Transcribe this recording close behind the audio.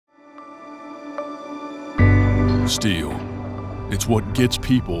Steel. It's what gets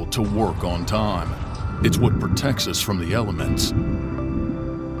people to work on time. It's what protects us from the elements.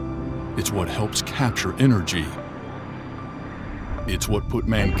 It's what helps capture energy. It's what put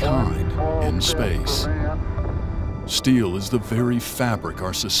mankind in space. Steel is the very fabric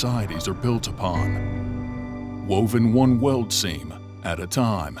our societies are built upon, woven one weld seam at a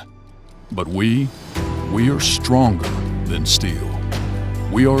time. But we are stronger than steel.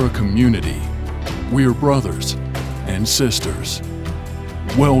 We are a community. We are brothers and sisters,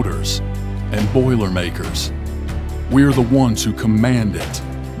 welders and boilermakers. We are the ones who command it,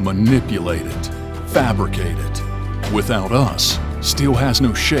 manipulate it, fabricate it. Without us, steel has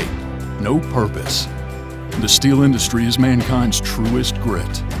no shape, no purpose. The steel industry is mankind's truest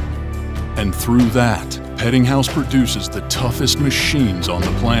grit. And through that, Peddinghaus produces the toughest machines on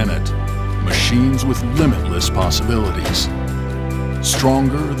the planet. Machines with limitless possibilities.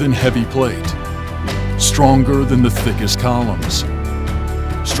 Stronger than heavy plate. Stronger than the thickest columns.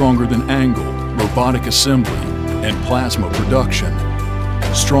 Stronger than angle, robotic assembly, and plasma production.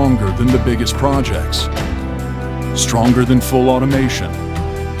 Stronger than the biggest projects. Stronger than full automation.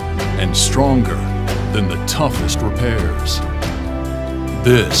 And stronger than the toughest repairs.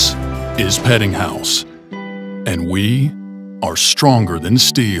 This is Peddinghaus, and we are stronger than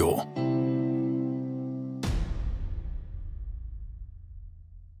steel.